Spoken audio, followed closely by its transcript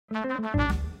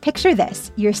Picture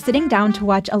this. You're sitting down to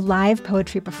watch a live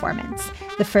poetry performance.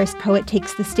 The first poet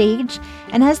takes the stage,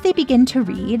 and as they begin to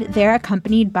read, they're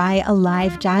accompanied by a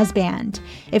live jazz band.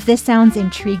 If this sounds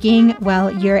intriguing,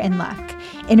 well, you're in luck.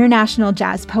 International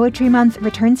Jazz Poetry Month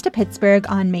returns to Pittsburgh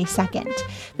on May 2nd.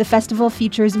 The festival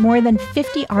features more than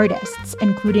 50 artists,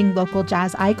 including local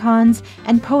jazz icons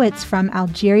and poets from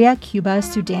Algeria, Cuba,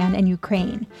 Sudan, and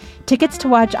Ukraine. Tickets to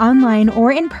watch online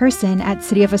or in person at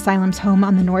City of Asylum's home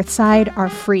on the north side are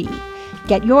free.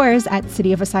 Get yours at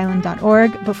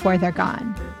cityofasylum.org before they're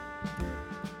gone.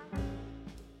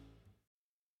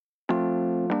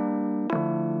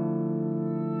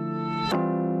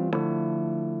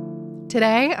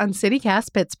 Today on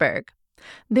CityCast Pittsburgh,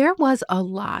 there was a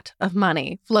lot of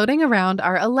money floating around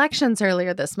our elections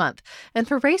earlier this month, and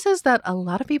for races that a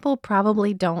lot of people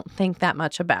probably don't think that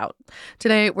much about.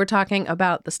 Today, we're talking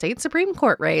about the state Supreme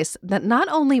Court race that not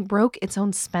only broke its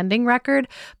own spending record,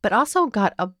 but also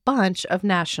got a bunch of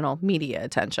national media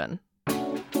attention.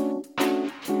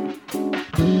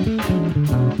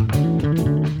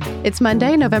 It's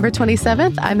Monday, November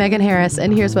 27th. I'm Megan Harris,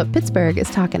 and here's what Pittsburgh is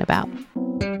talking about.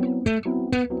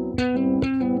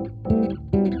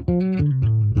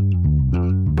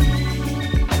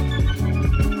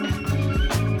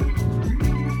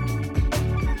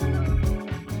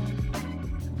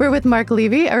 We're with Mark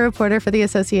Levy, a reporter for the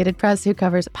Associated Press who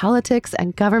covers politics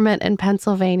and government in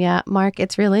Pennsylvania. Mark,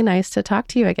 it's really nice to talk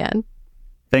to you again.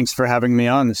 Thanks for having me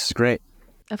on. This is great.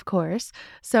 Of course.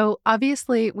 So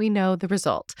obviously, we know the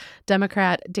result.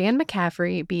 Democrat Dan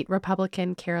McCaffery beat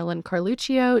Republican Carolyn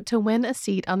Carluccio to win a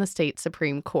seat on the state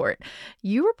Supreme Court.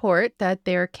 You report that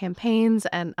their campaigns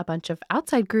and a bunch of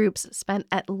outside groups spent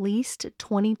at least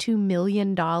 $22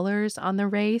 million on the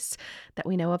race that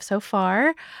we know of so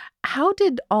far. How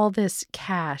did all this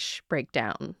cash break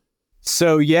down?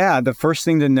 So, the first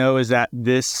thing to know is that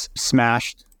this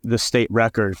smashed the state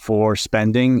record for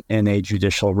spending in a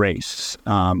judicial race,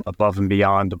 above and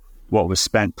beyond what was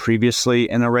spent previously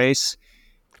in a race.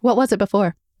 What was it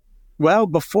before? Well,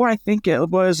 before, I think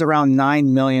it was around $9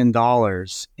 million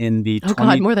in the... Oh,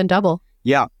 God, more than double.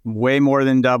 Yeah, way more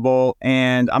than double.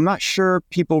 And I'm not sure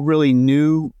people really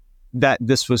knew that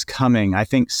this was coming. I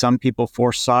think some people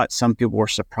foresaw it. Some people were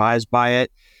surprised by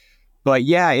it. But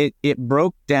it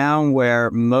broke down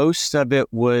where most of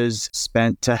it was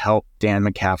spent to help Dan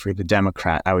McCaffery, the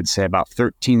Democrat. I would say about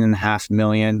 $13.5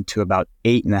 million to about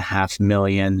 $8.5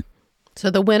 million. So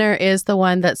the winner is the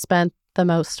one that spent the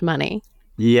most money.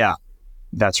 Yeah,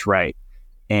 that's right.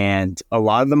 And a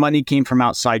lot of the money came from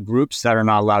outside groups that are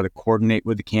not allowed to coordinate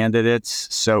with the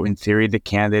candidates. So in theory, the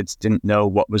candidates didn't know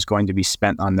what was going to be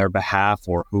spent on their behalf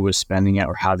or who was spending it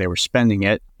or how they were spending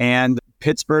it. And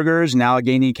Pittsburghers and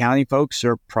Allegheny County folks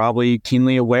are probably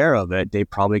keenly aware of it. They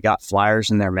probably got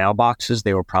flyers in their mailboxes.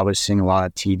 They were probably seeing a lot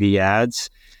of TV ads.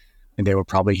 And they were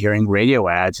probably hearing radio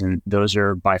ads, and those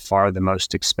are by far the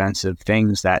most expensive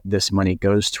things that this money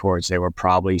goes towards. They were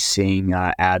probably seeing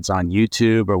ads on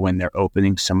YouTube, or when they're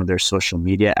opening some of their social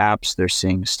media apps, they're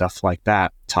seeing stuff like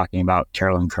that, talking about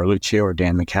Carolyn Carluccio or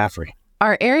Dan McCaffery.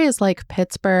 Are areas like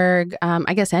Pittsburgh,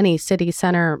 I guess any city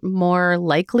center, more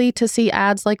likely to see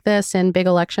ads like this in big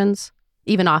elections,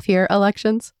 even off-year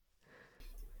elections?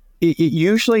 It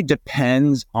usually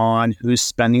depends on who's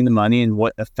spending the money and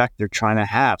what effect they're trying to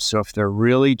have. So if they're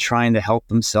really trying to help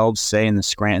themselves, say in the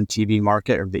Scranton TV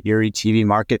market or the Erie TV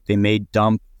market, they may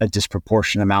dump a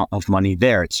disproportionate amount of money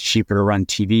there. It's cheaper to run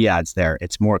TV ads there.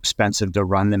 It's more expensive to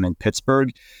run them in Pittsburgh.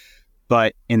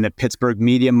 But in the Pittsburgh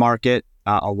media market,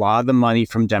 a lot of the money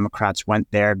from Democrats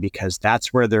went there because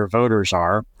that's where their voters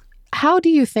are. How do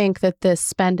you think that this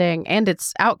spending and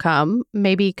its outcome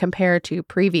maybe compare to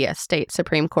previous state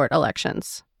Supreme Court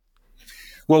elections?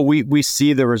 Well, we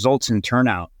see the results in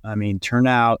turnout. I mean,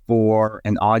 turnout for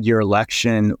an odd year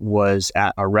election was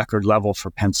at a record level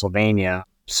for Pennsylvania.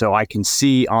 So I can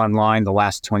see online the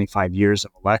last 25 years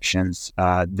of elections,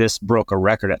 this broke a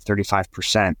record at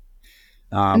 35%.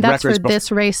 And that's for this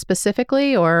race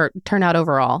specifically or turnout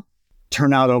overall?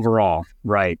 Turnout overall,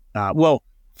 right.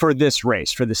 For this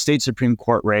race, for the state Supreme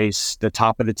Court race, the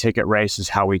top of the ticket race is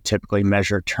how we typically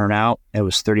measure turnout. It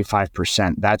was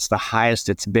 35%. That's the highest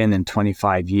it's been in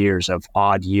 25 years of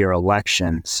odd year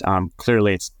elections.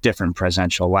 Clearly, it's different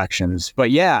presidential elections. But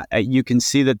you can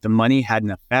see that the money had an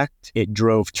effect. It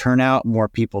drove turnout. More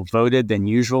people voted than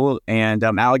usual. And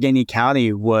Allegheny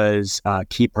County was a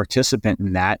key participant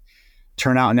in that.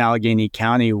 Turnout in Allegheny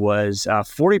County was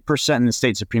 40% in the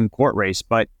state Supreme Court race,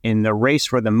 but in the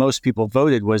race where the most people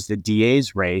voted was the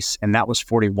DA's race, and that was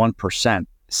 41%.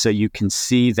 So you can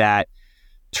see that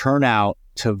turnout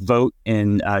to vote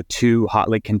in 2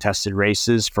 hotly contested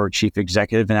races for chief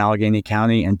executive in Allegheny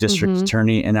County and district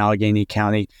attorney in Allegheny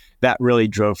County. That really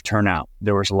drove turnout.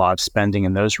 There was a lot of spending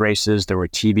in those races. There were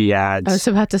TV ads. I was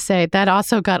about to say that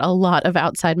also got a lot of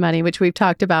outside money, which we've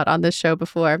talked about on this show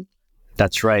before.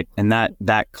 That's right. And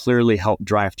that clearly helped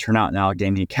drive turnout in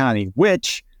Allegheny County,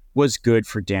 which was good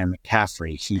for Dan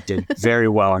McCaffrey. He did very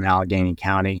well in Allegheny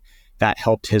County. That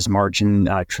helped his margin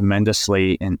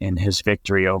tremendously in his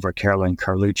victory over Carolyn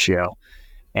Carluccio.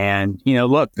 And,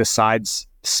 look, the sides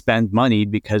spend money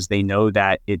because they know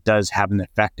that it does have an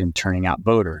effect in turning out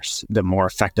voters. The more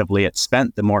effectively it's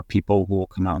spent, the more people will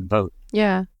come out and vote.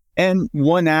 Yeah. And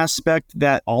one aspect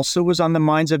that also was on the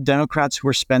minds of Democrats who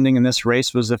were spending in this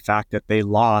race was the fact that they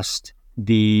lost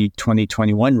the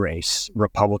 2021 race.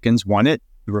 Republicans won it.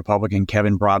 The Republican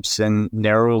Kevin Brobson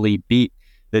narrowly beat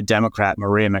the Democrat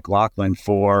Maria McLaughlin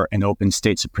for an open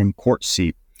state Supreme Court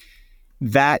seat.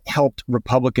 That helped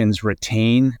Republicans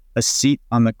retain a seat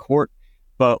on the court.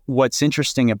 But what's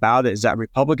interesting about it is that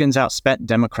Republicans outspent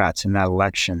Democrats in that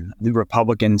election. The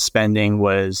Republican spending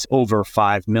was over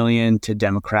 $5 million to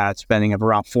Democrats spending of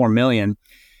around $4 million.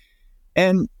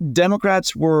 And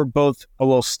Democrats were both a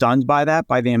little stunned by that,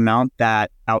 by the amount that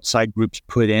outside groups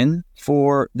put in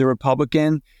for the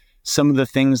Republican. Some of the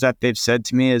things that they've said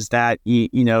to me is that,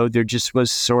 there just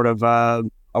was sort of a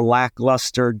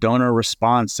lackluster donor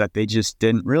response, that they just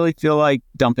didn't really feel like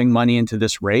dumping money into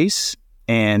this race.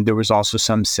 And there was also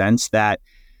some sense that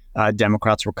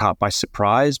Democrats were caught by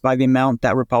surprise by the amount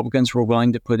that Republicans were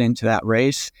willing to put into that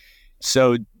race.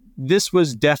 So this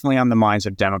was definitely on the minds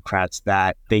of Democrats,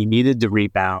 that they needed to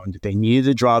rebound, they needed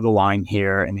to draw the line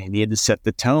here, and they needed to set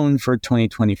the tone for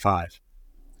 2025.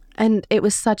 And it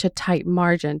was such a tight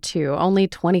margin, too. Only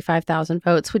 25,000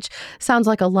 votes, which sounds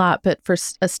like a lot, but for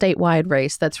a statewide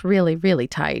race, that's really, really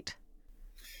tight.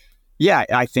 Yeah,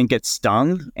 I think it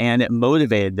stung, and it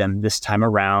motivated them this time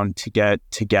around to get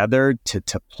together, to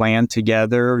plan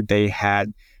together. They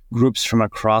had groups from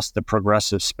across the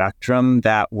progressive spectrum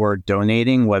that were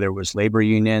donating, whether it was labor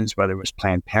unions, whether it was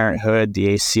Planned Parenthood, the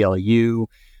ACLU,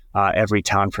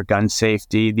 Everytown for Gun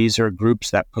Safety. These are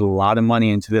groups that put a lot of money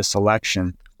into this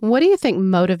election. What do you think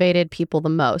motivated people the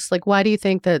most? Like, why do you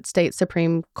think that state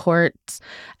Supreme Courts,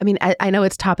 I know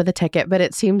it's top of the ticket, but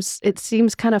it seems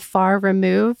kind of far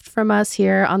removed from us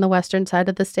here on the western side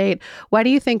of the state. Why do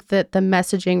you think that the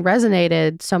messaging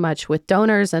resonated so much with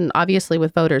donors and obviously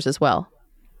with voters as well?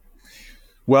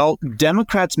 Well,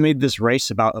 Democrats made this race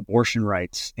about abortion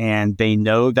rights, and they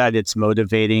know that it's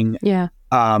motivating. Yeah.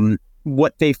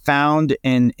 What they found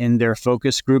in their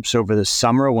focus groups over the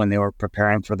summer when they were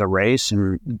preparing for the race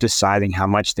and deciding how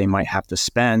much they might have to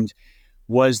spend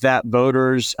was that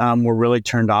voters were really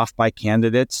turned off by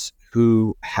candidates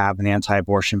who have an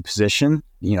anti-abortion position,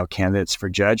 candidates for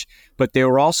judge. But they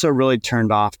were also really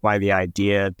turned off by the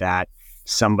idea that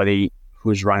somebody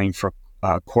who's running for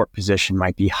a court position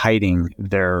might be hiding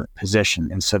their position.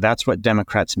 And so that's what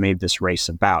Democrats made this race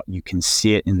about. You can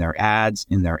see it in their ads,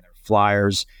 in their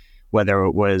flyers. Whether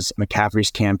it was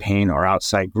McCaffrey's campaign or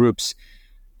outside groups,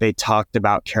 they talked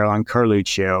about Carolyn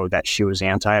Carluccio, that she was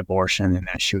anti-abortion and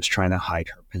that she was trying to hide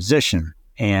her position.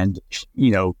 And,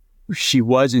 she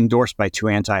was endorsed by 2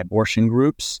 anti-abortion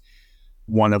groups.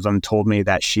 One of them told me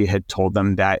that she had told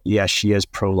them that, yes, she is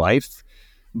pro-life.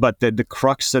 But the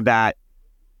crux of that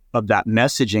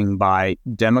messaging by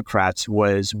Democrats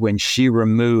was when she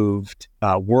removed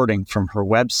wording from her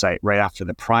website right after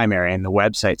the primary, and the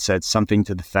website said something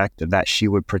to the effect of that she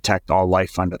would protect all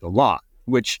life under the law,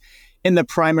 which in the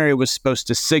primary was supposed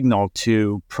to signal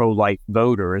to pro-life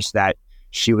voters that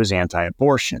she was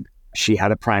anti-abortion. She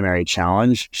had a primary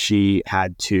challenge. She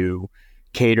had to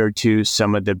cater to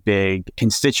some of the big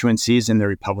constituencies in the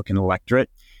Republican electorate.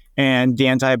 And the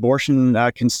anti-abortion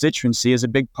constituency is a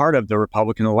big part of the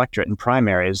Republican electorate in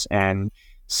primaries. And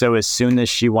so as soon as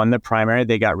she won the primary,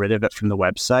 they got rid of it from the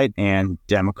website, and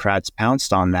Democrats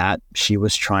pounced on that. She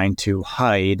was trying to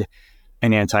hide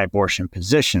an anti-abortion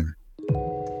position.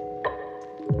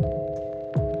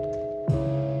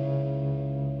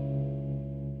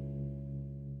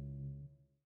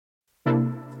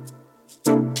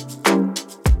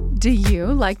 Do you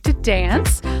like to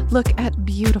dance? Look at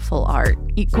beautiful art,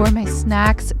 eat gourmet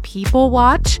snacks, people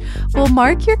watch? Well,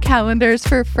 mark your calendars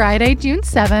for Friday, June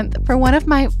 7th for one of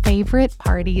my favorite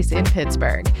parties in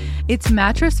Pittsburgh. It's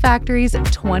Mattress Factory's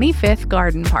 25th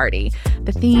garden party.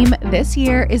 The theme this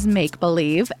year is Make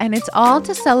Believe, and it's all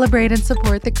to celebrate and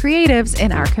support the creatives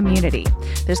in our community.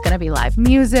 There's going to be live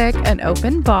music, an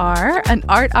open bar, an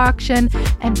art auction,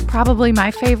 and probably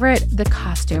my favorite, the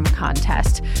costume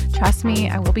contest. Trust me,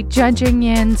 I will be judging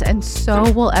yins, and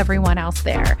so will everyone else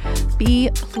there. Be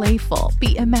playful,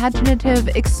 be imaginative,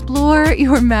 explore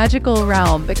your magical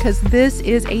realm, because this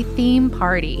is a theme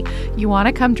party. You want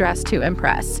to come dressed to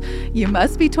impress. You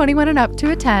must be 21 and up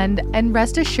to attend, and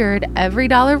rest assured, every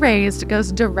dollar raised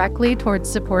goes directly towards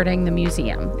supporting the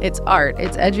museum, its art,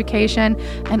 its education,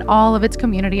 and all of its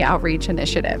community outreach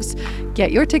initiatives.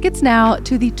 Get your tickets now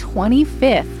to the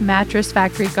 25th Mattress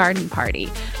Factory Garden Party.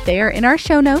 They are in our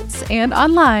show notes and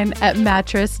online at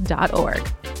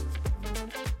mattress.org.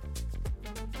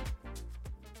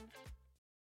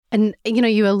 And,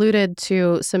 you alluded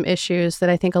to some issues that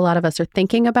I think a lot of us are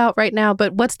thinking about right now,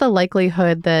 but what's the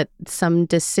likelihood that some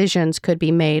decisions could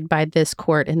be made by this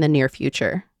court in the near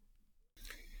future?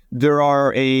 There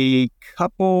are a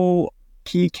couple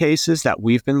key cases that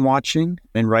we've been watching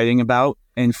and writing about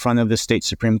in front of the state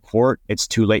Supreme Court. It's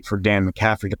too late for Dan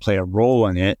McCaffery to play a role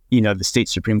in it. The state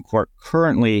Supreme Court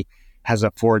currently has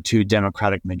a 4-2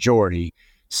 Democratic majority.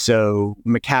 So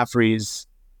McCaffery's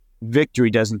victory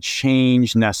doesn't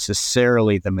change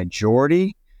necessarily the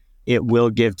majority. It will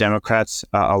give Democrats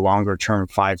a longer-term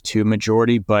 5-2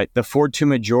 majority, but the 4-2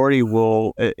 majority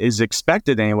is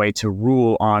expected anyway to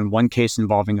rule on one case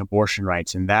involving abortion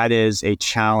rights, and that is a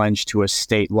challenge to a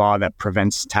state law that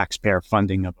prevents taxpayer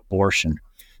funding of abortion.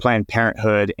 Planned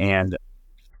Parenthood and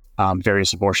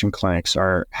various abortion clinics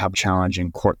have challenge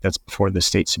in court that's before the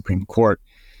state Supreme Court.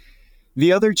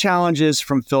 The other challenges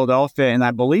from Philadelphia, and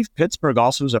I believe Pittsburgh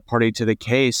also is a party to the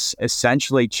case,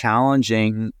 essentially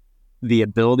challenging the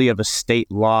ability of a state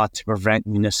law to prevent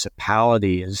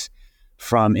municipalities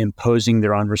from imposing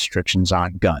their own restrictions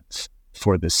on guns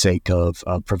for the sake of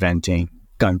preventing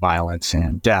gun violence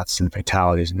and deaths and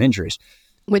fatalities and injuries.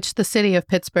 Which the city of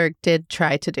Pittsburgh did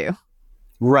try to do.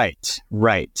 Right.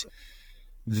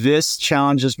 This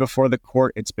challenge is before the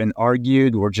court. It's been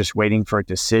argued. We're just waiting for a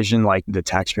decision, like the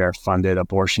taxpayer-funded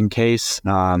abortion case.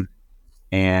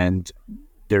 And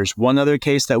there's one other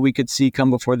case that we could see come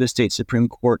before the state Supreme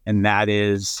Court, and that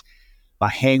is a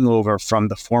hangover from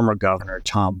the former governor,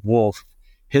 Tom Wolf.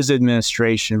 His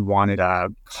administration wanted a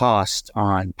cost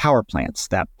on power plants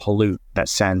that pollute, that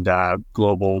send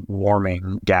global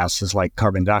warming gases like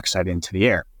carbon dioxide into the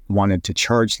air, wanted to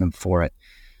charge them for it.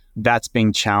 That's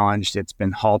being challenged. It's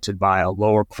been halted by a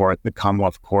lower court, the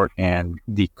Commonwealth Court, and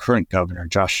the current governor,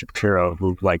 Josh Shapiro,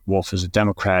 who, like Wolf, is a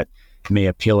Democrat, may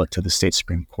appeal it to the state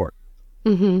Supreme Court.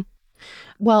 Mm-hmm.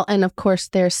 Well, and of course,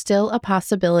 there's still a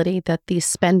possibility that these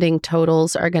spending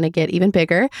totals are going to get even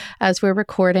bigger. As we're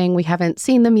recording, we haven't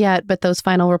seen them yet, but those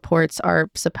final reports are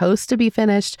supposed to be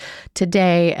finished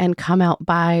today and come out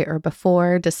by or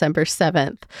before December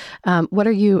 7th. What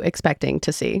are you expecting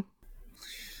to see?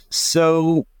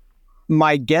 So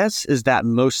my guess is that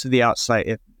most of the outside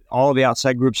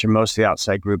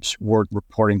groups were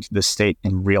reporting to the state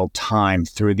in real time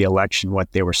through the election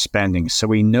what they were spending. So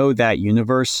we know that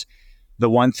universe. The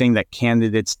one thing that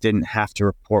candidates didn't have to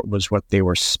report was what they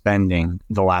were spending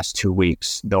the last 2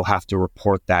 weeks. They'll have to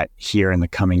report that here in the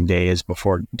coming days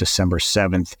before December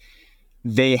 7th.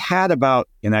 They had about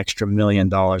an extra $1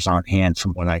 million on hand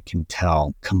from what I can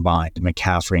tell combined,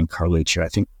 McCaffery and Carluccio. I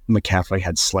think McCaffery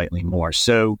had slightly more.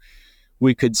 So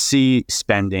we could see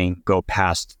spending go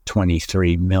past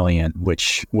 $23 million,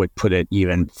 which would put it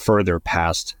even further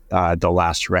past the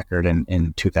last record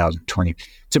in 2020.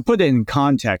 To put it in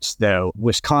context, though,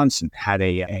 Wisconsin had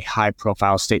a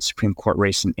high-profile state Supreme Court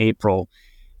race in April,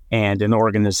 and an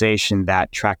organization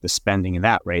that tracked the spending in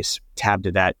that race tabbed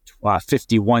it at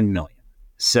 $51 million.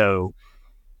 So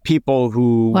people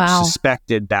who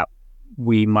suspected that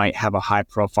we might have a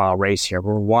high-profile race here,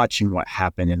 we're watching what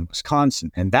happened in Wisconsin.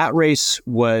 And that race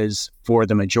was for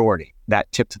the majority.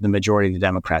 That tipped to the majority of the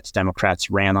Democrats.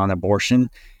 Democrats ran on abortion,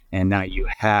 and now you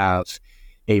have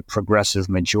a progressive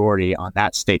majority on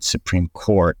that state Supreme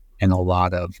Court and a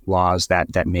lot of laws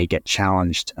that may get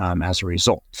challenged as a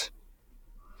result.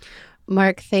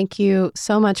 Mark, thank you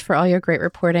so much for all your great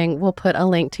reporting. We'll put a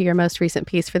link to your most recent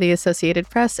piece for the Associated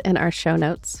Press in our show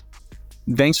notes.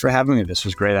 Thanks for having me. This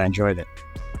was great. I enjoyed it.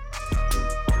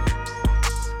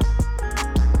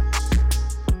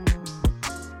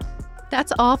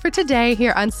 That's all for today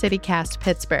here on CityCast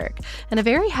Pittsburgh. And a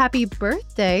very happy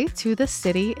birthday to the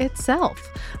city itself.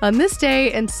 On this day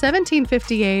in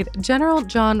 1758, General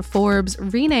John Forbes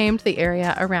renamed the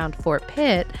area around Fort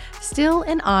Pitt, still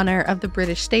in honor of the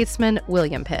British statesman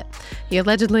William Pitt. He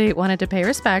allegedly wanted to pay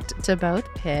respect to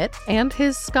both Pitt and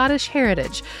his Scottish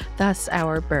heritage, thus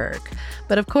our burgh.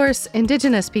 But of course,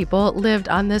 Indigenous people lived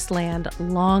on this land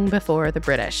long before the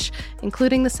British,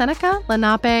 including the Seneca,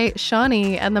 Lenape,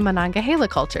 Shawnee, and the Monongahela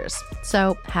cultures.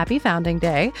 So happy Founding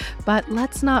Day, but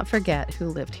let's not forget who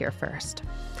lived here first.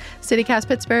 CityCast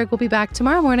Pittsburgh will be back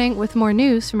tomorrow morning with more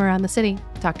news from around the city.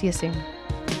 Talk to you soon.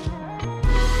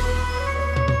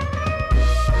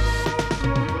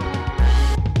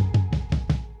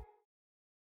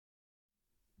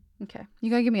 Okay. You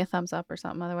gotta give me a thumbs up or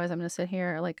something. Otherwise, I'm gonna sit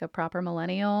here like a proper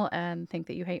millennial and think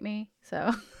that you hate me.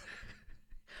 So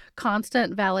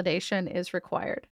constant validation is required.